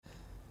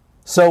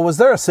So was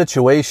there a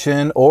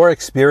situation or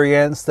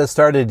experience that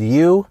started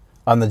you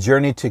on the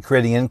journey to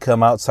creating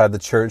income outside the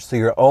church through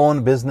your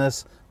own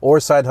business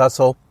or side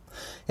hustle?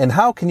 And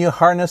how can you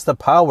harness the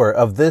power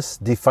of this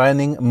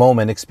defining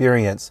moment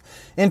experience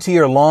into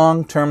your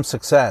long-term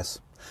success?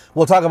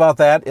 We'll talk about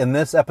that in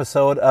this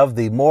episode of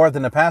the More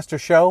Than a Pastor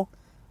Show.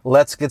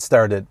 Let's get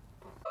started.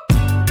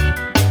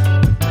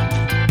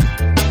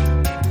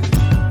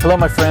 Hello,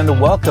 my friend.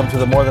 Welcome to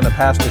the More Than a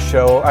Pastor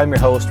Show. I'm your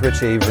host,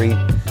 Rich Avery.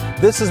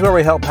 This is where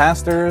we help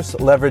pastors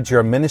leverage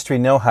your ministry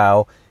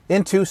know-how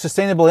into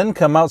sustainable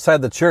income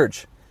outside the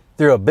church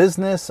through a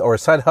business or a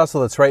side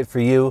hustle that's right for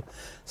you,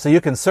 so you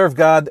can serve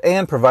God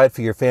and provide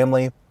for your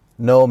family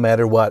no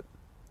matter what.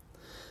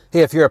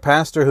 Hey, if you're a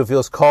pastor who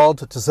feels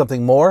called to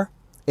something more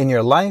in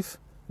your life,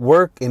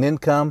 work, and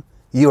income,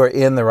 you are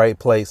in the right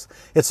place.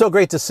 It's so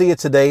great to see you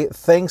today.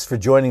 Thanks for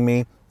joining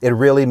me. It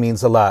really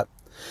means a lot.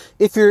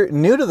 If you're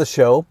new to the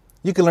show,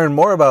 you can learn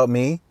more about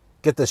me,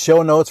 get the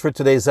show notes for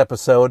today's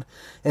episode,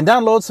 and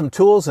download some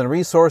tools and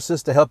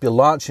resources to help you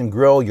launch and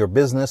grow your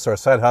business or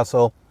side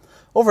hustle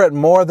over at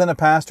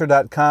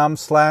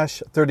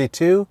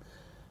morethanapastor.com/32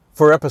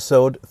 for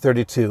episode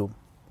 32.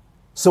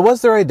 So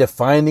was there a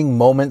defining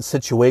moment,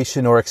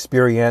 situation, or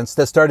experience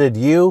that started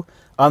you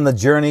on the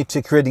journey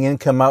to creating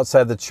income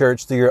outside the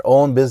church through your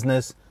own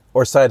business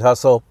or side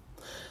hustle?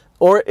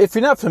 Or if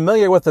you're not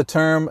familiar with the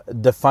term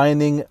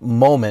defining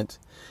moment,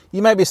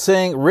 you might be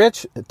saying,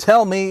 Rich,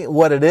 tell me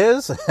what it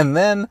is, and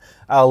then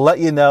I'll let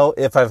you know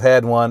if I've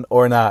had one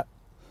or not.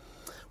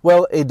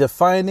 Well, a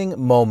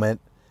defining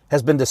moment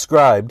has been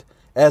described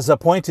as a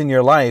point in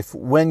your life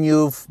when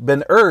you've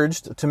been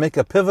urged to make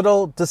a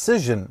pivotal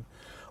decision,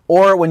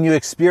 or when you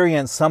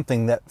experience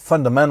something that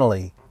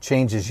fundamentally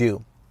changes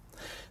you.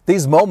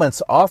 These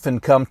moments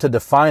often come to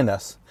define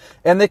us,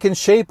 and they can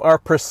shape our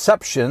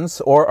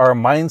perceptions or our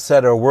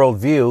mindset or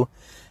worldview,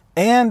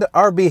 and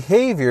our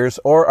behaviors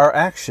or our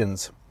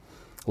actions.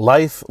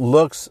 Life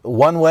looks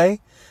one way,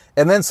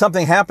 and then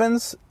something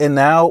happens, and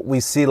now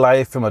we see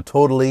life from a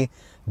totally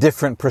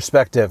different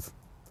perspective.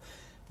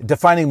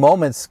 Defining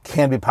moments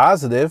can be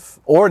positive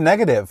or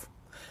negative,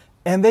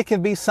 and they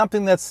can be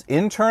something that's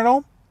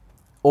internal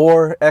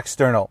or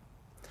external.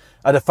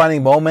 A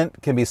defining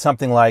moment can be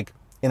something like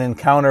an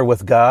encounter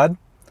with God,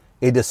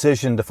 a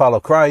decision to follow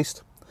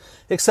Christ,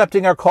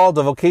 accepting our call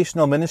to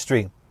vocational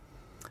ministry,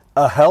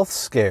 a health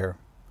scare,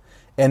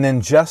 an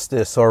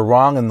injustice or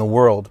wrong in the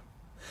world,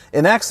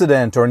 an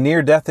accident or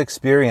near-death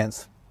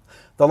experience,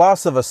 the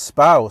loss of a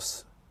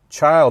spouse,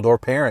 child, or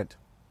parent,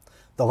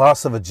 the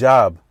loss of a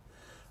job,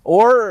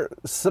 or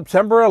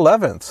September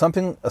 11th,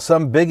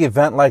 some big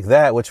event like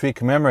that, which we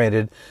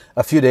commemorated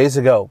a few days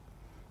ago,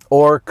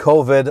 or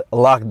COVID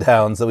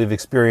lockdowns that we've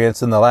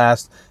experienced in the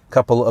last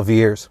couple of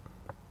years.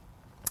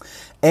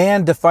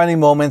 And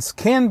defining moments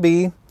can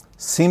be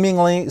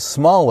seemingly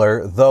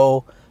smaller,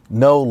 though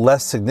no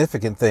less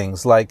significant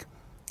things, like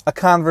a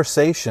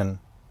conversation,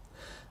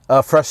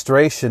 a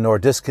frustration or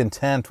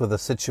discontent with a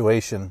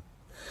situation,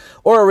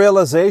 or a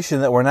realization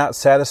that we're not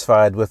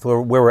satisfied with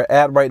where we're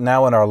at right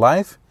now in our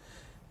life,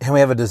 and we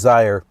have a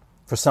desire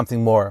for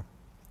something more.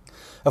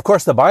 Of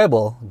course, the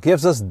Bible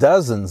gives us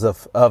dozens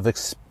of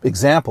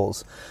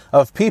examples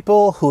of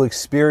people who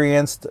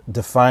experienced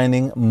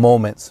defining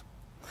moments.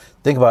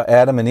 Think about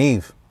Adam and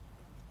Eve,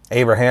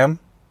 Abraham,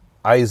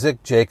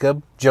 Isaac,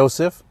 Jacob,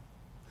 Joseph,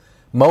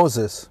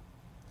 Moses,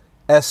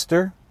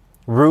 Esther,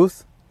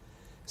 Ruth,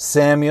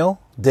 Samuel,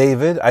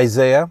 David,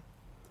 Isaiah,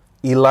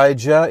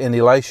 Elijah and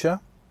Elisha,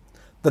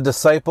 the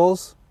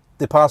disciples,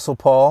 the Apostle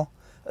Paul.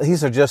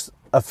 These are just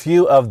a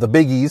few of the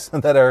biggies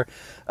that are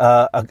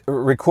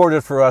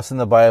recorded for us in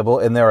the Bible,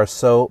 and there are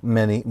so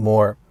many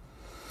more.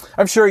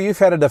 I'm sure you've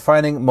had a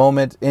defining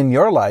moment in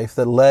your life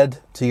that led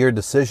to your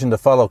decision to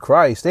follow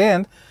Christ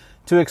and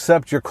to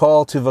accept your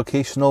call to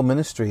vocational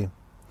ministry.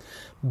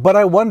 But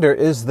I wonder,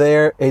 is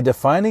there a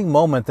defining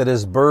moment that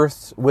is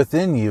birthed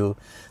within you,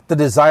 the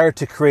desire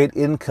to create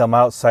income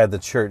outside the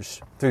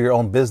church through your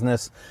own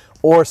business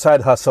or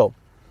side hustle?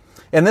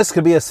 And this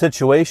could be a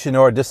situation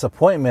or a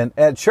disappointment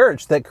at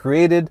church that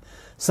created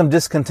some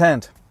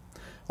discontent.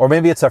 Or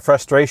maybe it's a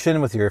frustration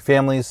with your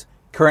family's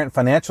current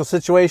financial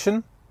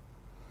situation.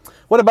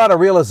 What about a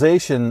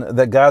realization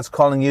that God's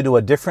calling you to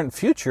a different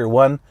future,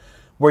 one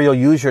where you'll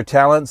use your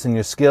talents and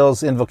your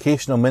skills in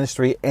vocational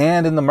ministry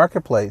and in the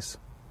marketplace?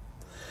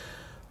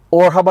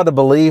 Or how about a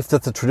belief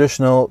that the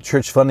traditional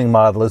church funding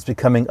model is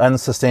becoming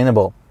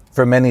unsustainable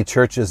for many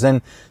churches,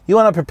 and you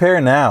want to prepare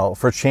now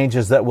for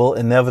changes that will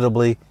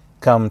inevitably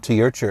come to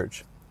your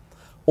church?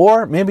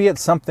 Or maybe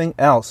it's something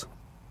else.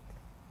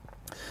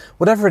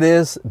 Whatever it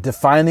is,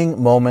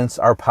 defining moments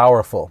are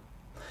powerful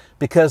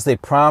because they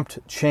prompt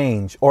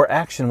change or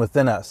action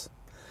within us.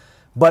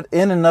 But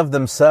in and of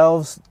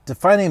themselves,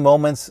 defining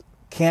moments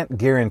can't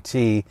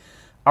guarantee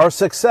our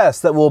success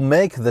that will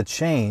make the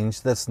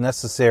change that's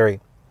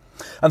necessary.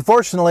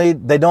 Unfortunately,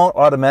 they don't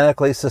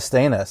automatically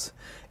sustain us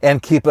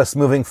and keep us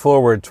moving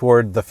forward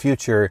toward the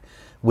future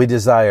we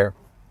desire.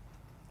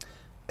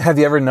 Have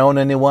you ever known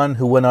anyone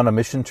who went on a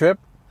mission trip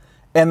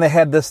And they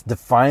had this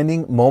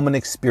defining moment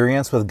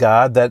experience with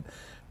God that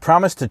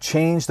promised to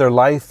change their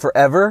life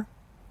forever.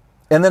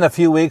 And then a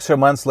few weeks or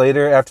months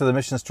later, after the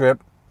missions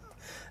trip,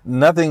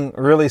 nothing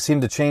really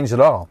seemed to change at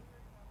all.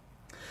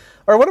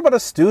 Or what about a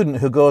student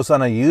who goes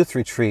on a youth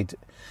retreat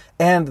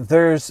and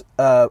there's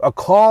a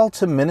call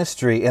to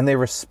ministry and they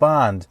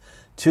respond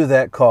to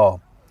that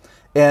call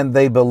and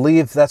they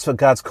believe that's what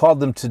God's called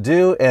them to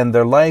do and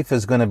their life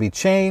is going to be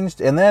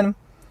changed, and then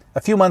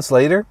a few months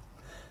later,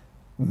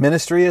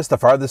 ministry is the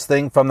farthest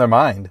thing from their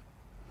mind.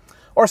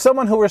 Or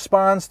someone who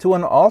responds to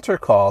an altar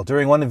call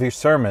during one of your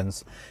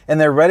sermons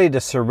and they're ready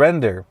to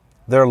surrender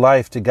their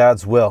life to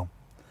God's will.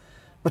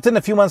 But then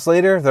a few months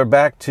later, they're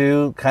back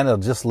to kind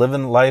of just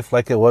living life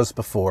like it was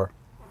before.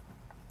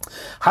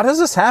 How does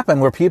this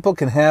happen where people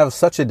can have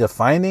such a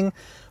defining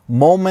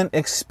moment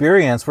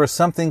experience where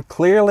something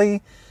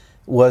clearly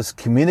was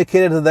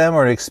communicated to them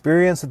or an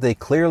experience that they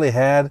clearly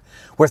had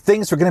where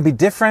things were going to be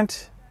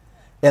different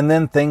and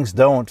then things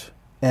don't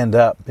end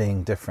up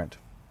being different?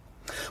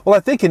 Well, I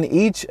think in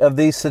each of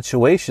these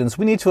situations,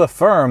 we need to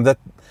affirm that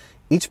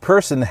each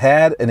person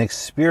had an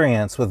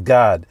experience with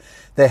God.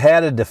 They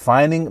had a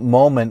defining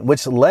moment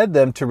which led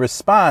them to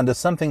respond to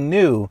something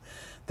new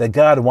that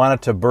God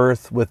wanted to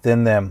birth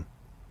within them.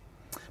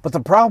 But the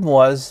problem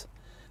was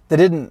they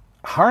didn't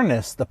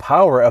harness the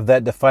power of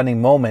that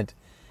defining moment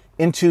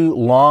into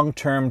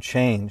long-term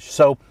change.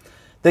 So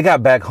they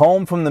got back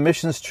home from the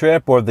missions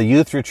trip or the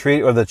youth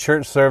retreat or the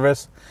church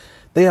service.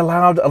 They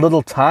allowed a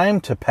little time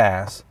to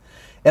pass,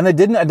 and they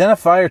didn't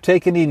identify or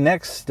take any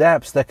next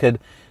steps that could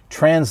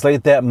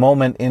translate that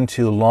moment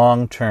into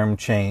long-term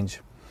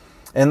change.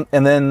 And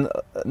then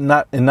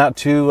not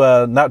too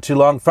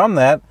long from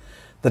that,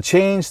 the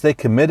change they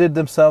committed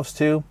themselves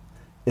to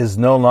is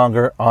no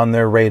longer on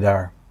their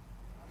radar.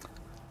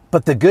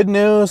 But the good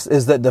news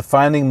is that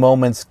defining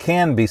moments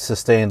can be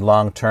sustained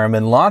long-term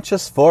and launch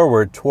us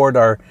forward toward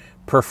our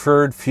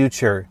preferred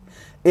future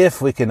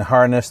if we can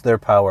harness their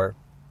power.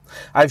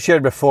 I've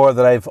shared before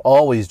that I've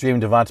always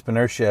dreamed of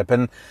entrepreneurship,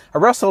 and I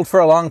wrestled for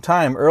a long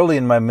time early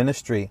in my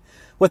ministry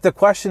with the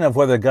question of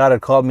whether God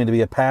had called me to be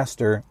a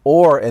pastor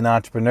or an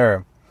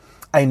entrepreneur.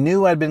 I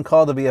knew I'd been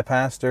called to be a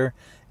pastor,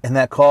 and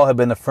that call had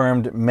been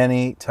affirmed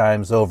many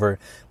times over,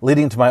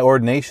 leading to my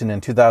ordination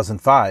in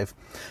 2005.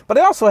 But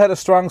I also had a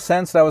strong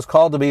sense that I was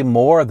called to be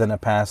more than a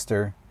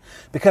pastor,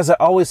 because I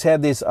always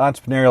had these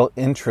entrepreneurial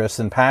interests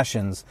and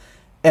passions,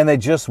 and they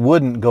just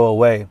wouldn't go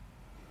away.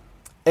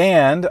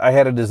 And I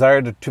had a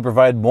desire to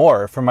provide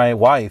more for my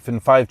wife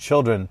and 5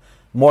 children,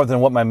 more than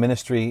what my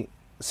ministry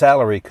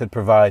salary could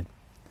provide.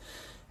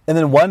 And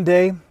then one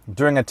day,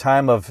 during a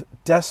time of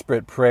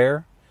desperate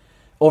prayer,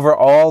 over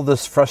all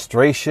this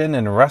frustration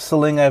and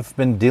wrestling I've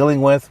been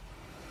dealing with,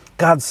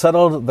 God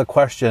settled the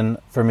question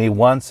for me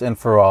once and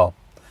for all.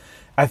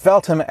 I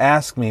felt Him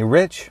ask me,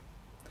 "Rich,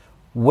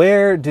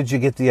 where did you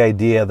get the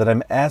idea that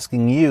I'm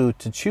asking you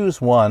to choose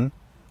one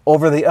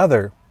over the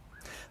other?"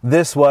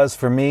 This was,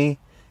 for me,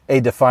 a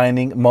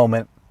defining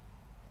moment.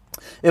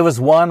 It was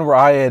one where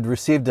I had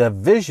received a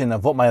vision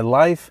of what my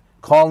life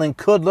calling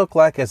could look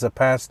like as a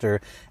pastor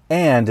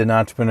and an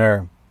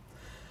entrepreneur.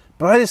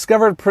 But I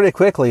discovered pretty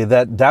quickly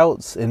that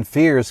doubts and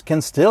fears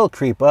can still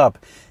creep up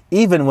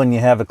even when you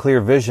have a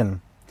clear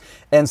vision.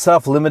 And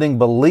self-limiting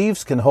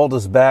beliefs can hold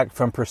us back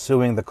from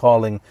pursuing the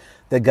calling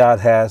that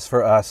God has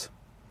for us.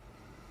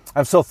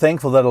 I'm so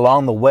thankful that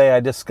along the way I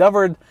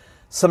discovered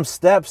some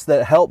steps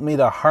that helped me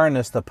to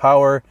harness the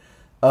power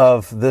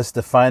of this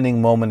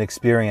defining moment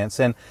experience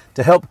and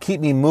to help keep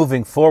me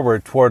moving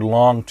forward toward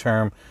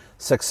long-term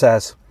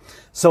success.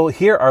 So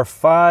here are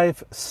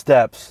 5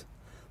 steps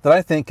that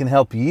I think can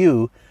help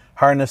you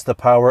harness the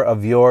power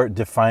of your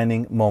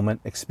defining moment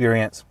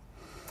experience.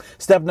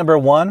 Step number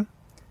 1,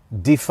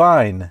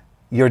 define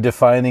your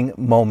defining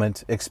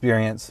moment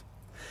experience.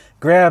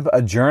 Grab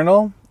a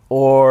journal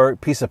or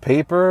piece of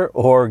paper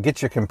or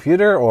get your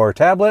computer or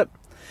tablet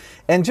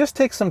and just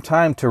take some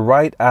time to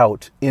write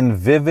out in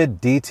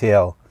vivid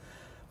detail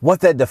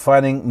what that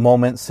defining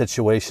moment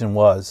situation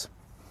was.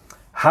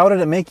 How did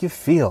it make you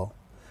feel?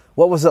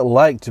 What was it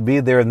like to be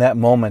there in that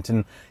moment?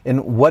 And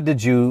how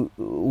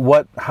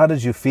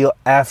did you feel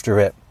after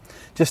it?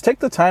 Just take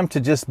the time to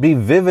just be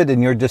vivid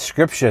in your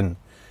description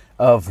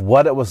of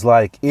what it was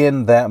like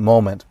in that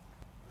moment.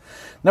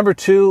 Number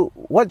 2,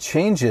 what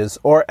changes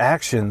or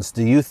actions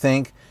do you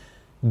think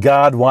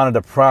God wanted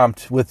to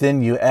prompt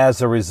within you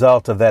as a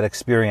result of that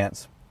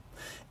experience?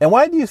 And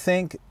why do you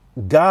think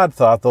God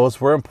thought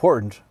those were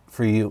important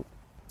for you?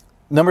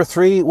 Number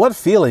 3, what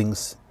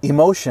feelings,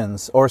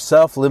 emotions, or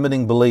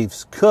self-limiting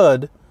beliefs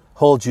could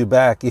hold you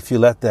back if you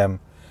let them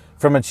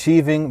from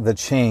achieving the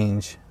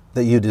change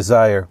that you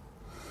desire?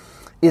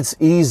 It's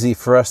easy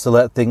for us to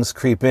let things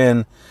creep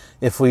in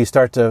if we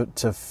start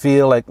to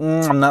feel like,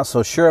 I'm not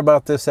so sure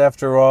about this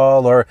after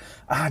all, or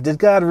did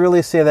God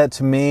really say that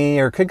to me,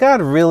 or could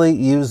God really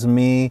use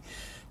me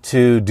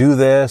to do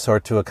this or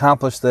to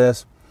accomplish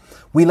this?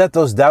 We let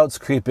those doubts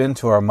creep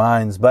into our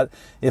minds, but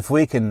if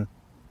we can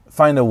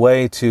find a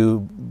way to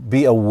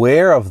be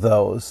aware of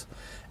those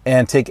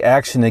and take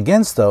action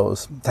against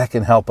those, that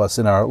can help us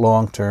in our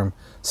long-term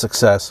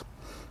success.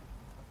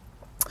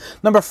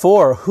 Number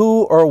 4,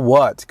 who or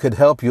what could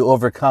help you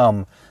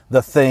overcome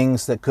the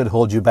things that could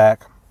hold you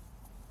back?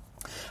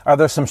 Are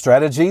there some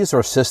strategies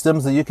or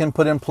systems that you can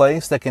put in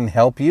place that can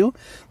help you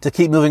to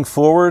keep moving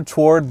forward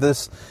toward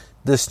this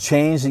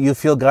change that you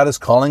feel God is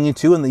calling you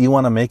to and that you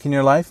want to make in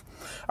your life?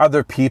 Are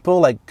there people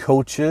like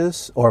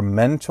coaches or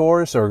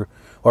mentors or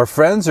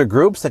friends or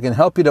groups that can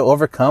help you to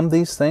overcome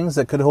these things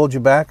that could hold you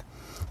back?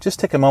 Just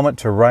take a moment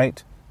to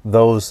write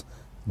those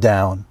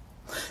down.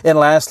 And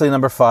lastly,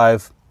 number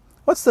 5,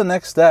 what's the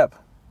next step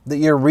that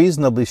you're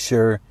reasonably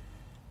sure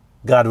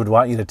God would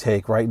want you to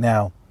take right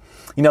now?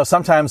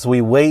 Sometimes we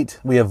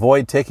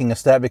avoid taking a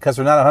step because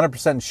we're not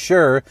 100%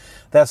 sure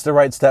that's the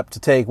right step to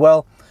take.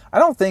 Well, I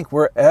don't think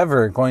we're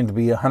ever going to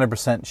be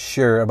 100%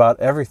 sure about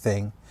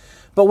everything.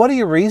 But what are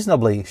you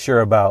reasonably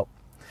sure about?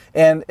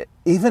 And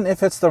even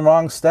if it's the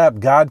wrong step,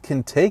 God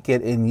can take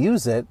it and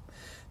use it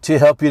to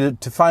help you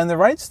to find the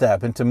right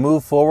step and to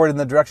move forward in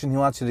the direction He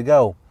wants you to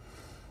go.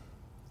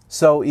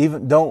 So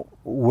even don't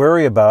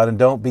worry about and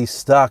don't be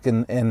stuck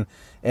and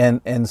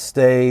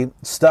stay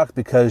stuck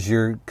because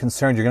you're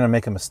concerned you're going to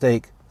make a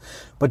mistake.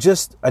 But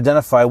just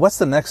identify what's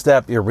the next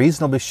step you're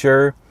reasonably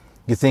sure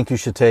you think you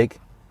should take,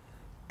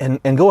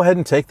 and go ahead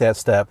and take that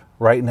step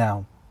right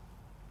now.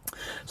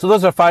 So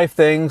those are 5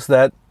 things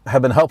that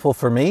have been helpful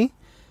for me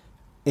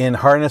in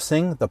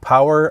harnessing the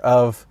power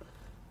of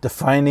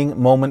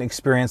defining moment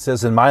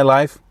experiences in my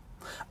life.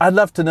 I'd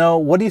love to know,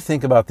 what do you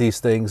think about these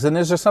things? And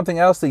is there something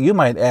else that you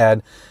might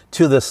add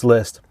to this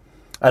list?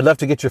 I'd love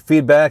to get your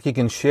feedback. You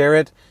can share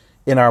it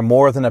in our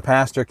More Than a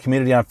Pastor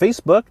community on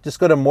Facebook. Just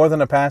go to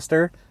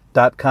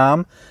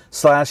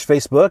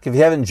morethanapastor.com/Facebook. If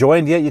you haven't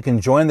joined yet, you can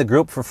join the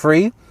group for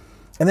free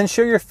and then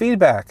share your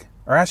feedback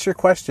or ask your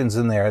questions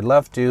in there. I'd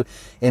love to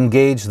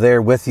engage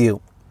there with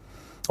you.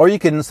 Or you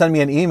can send me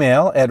an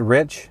email at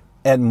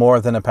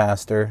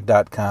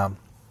rich@morethanapastor.com.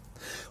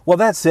 Well,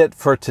 that's it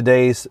for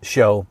today's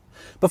show.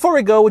 Before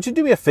we go, would you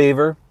do me a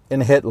favor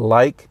and hit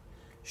like,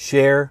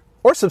 share,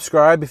 or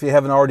subscribe if you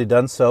haven't already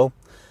done so?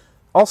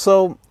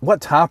 Also, what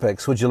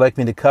topics would you like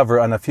me to cover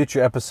on a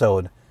future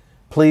episode?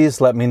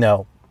 Please let me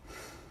know.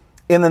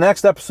 In the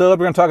next episode,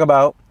 we're going to talk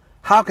about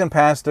how can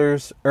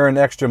pastors earn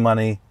extra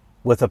money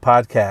with a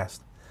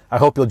podcast. I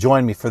hope you'll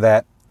join me for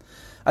that.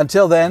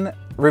 Until then,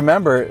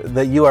 remember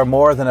that you are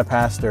more than a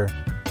pastor.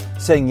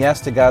 Saying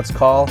yes to God's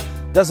call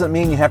doesn't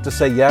mean you have to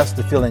say yes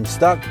to feeling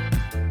stuck,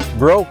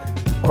 broke,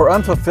 or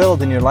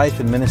unfulfilled in your life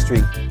and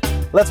ministry.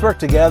 Let's work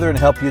together and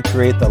help you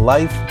create the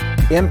life,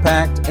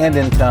 impact, and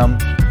income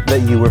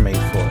that you were made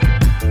for.